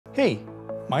Hey,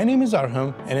 my name is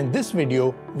Arham, and in this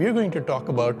video, we are going to talk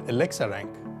about Alexa Rank.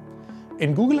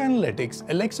 In Google Analytics,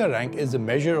 Alexa Rank is a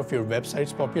measure of your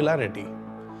website's popularity.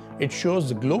 It shows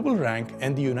the global rank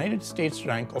and the United States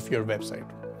rank of your website.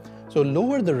 So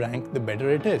lower the rank, the better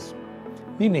it is.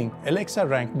 Meaning, Alexa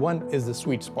Rank 1 is the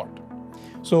sweet spot.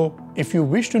 So if you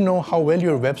wish to know how well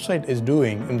your website is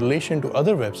doing in relation to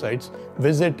other websites,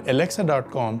 visit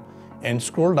alexa.com and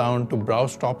scroll down to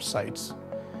Browse Top Sites.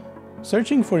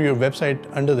 Searching for your website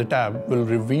under the tab will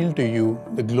reveal to you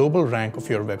the global rank of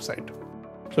your website.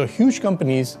 So huge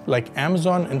companies like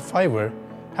Amazon and Fiverr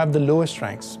have the lowest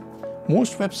ranks.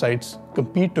 Most websites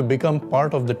compete to become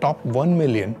part of the top 1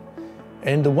 million,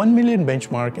 and the 1 million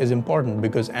benchmark is important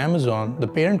because Amazon, the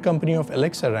parent company of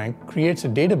Alexa Rank, creates a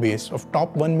database of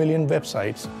top 1 million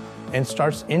websites and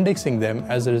starts indexing them,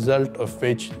 as a result of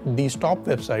which these top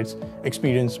websites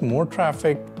experience more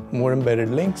traffic, more embedded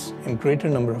links, and greater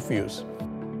number of views.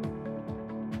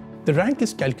 The rank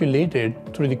is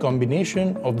calculated through the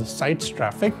combination of the site's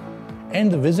traffic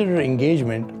and the visitor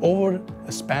engagement over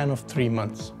a span of 3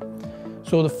 months.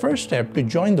 So the first step to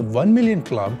join the 1 million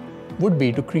club would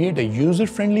be to create a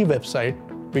user-friendly website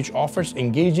which offers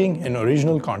engaging and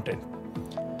original content.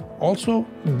 Also,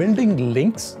 building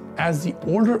links as the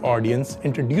older audience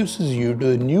introduces you to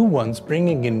the new ones,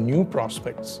 bringing in new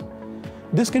prospects.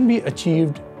 This can be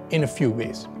achieved in a few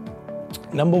ways.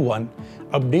 Number one,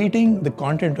 updating the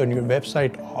content on your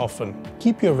website often.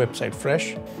 Keep your website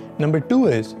fresh. Number two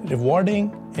is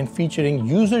rewarding and featuring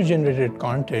user-generated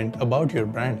content about your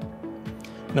brand.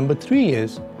 Number three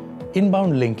is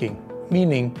inbound linking,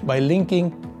 meaning by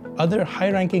linking other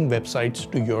high-ranking websites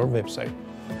to your website.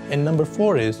 And number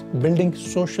four is building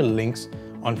social links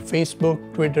on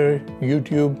Facebook, Twitter,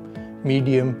 YouTube,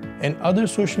 Medium, and other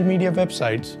social media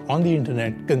websites on the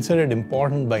internet considered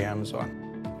important by Amazon.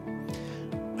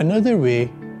 Another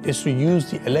way is to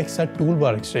use the Alexa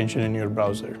toolbar extension in your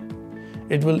browser.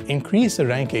 It will increase the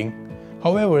ranking.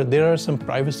 However, there are some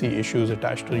privacy issues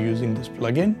attached to using this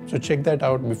plugin, so check that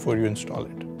out before you install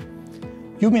it.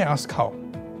 You may ask how.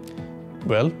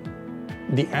 Well,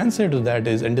 the answer to that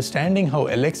is understanding how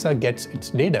Alexa gets its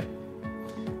data.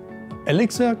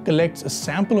 Alexa collects a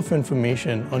sample of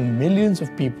information on millions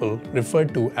of people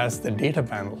referred to as the data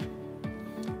panel.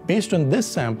 Based on this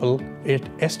sample, it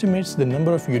estimates the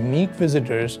number of unique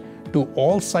visitors to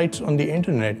all sites on the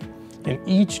internet, and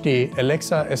each day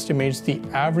Alexa estimates the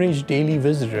average daily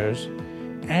visitors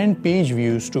and page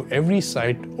views to every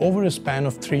site over a span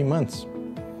of 3 months.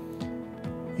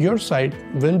 Your site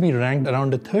will be ranked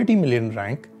around the 30 million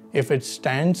rank if it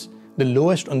stands the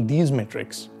lowest on these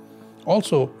metrics.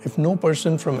 Also, if no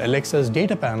person from Alexa's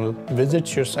data panel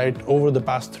visits your site over the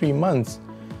past 3 months,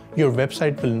 your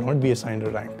website will not be assigned a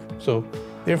rank. So,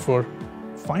 therefore,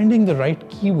 finding the right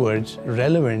keywords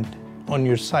relevant on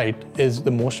your site is the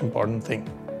most important thing.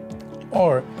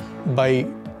 Or by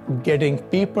getting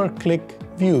pay-per-click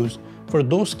views for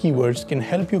those keywords can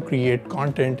help you create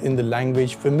content in the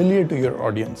language familiar to your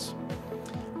audience.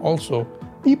 Also,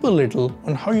 peep a little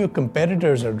on how your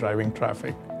competitors are driving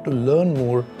traffic to learn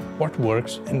more what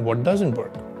works and what doesn't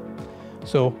work.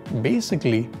 So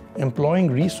basically, employing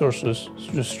resources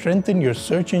to strengthen your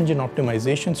search engine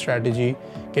optimization strategy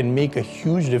can make a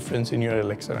huge difference in your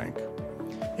Alexa rank.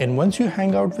 And once you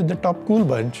hang out with the top cool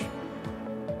bunch,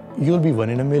 you'll be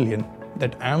 1 in a million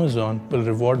that Amazon will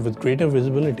reward with greater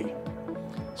visibility.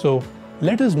 So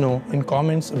let us know in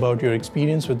comments about your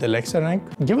experience with Alexa Rank.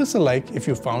 Give us a like if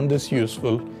you found this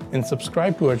useful, and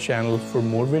subscribe to our channel for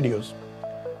more videos.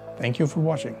 Thank you for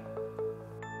watching.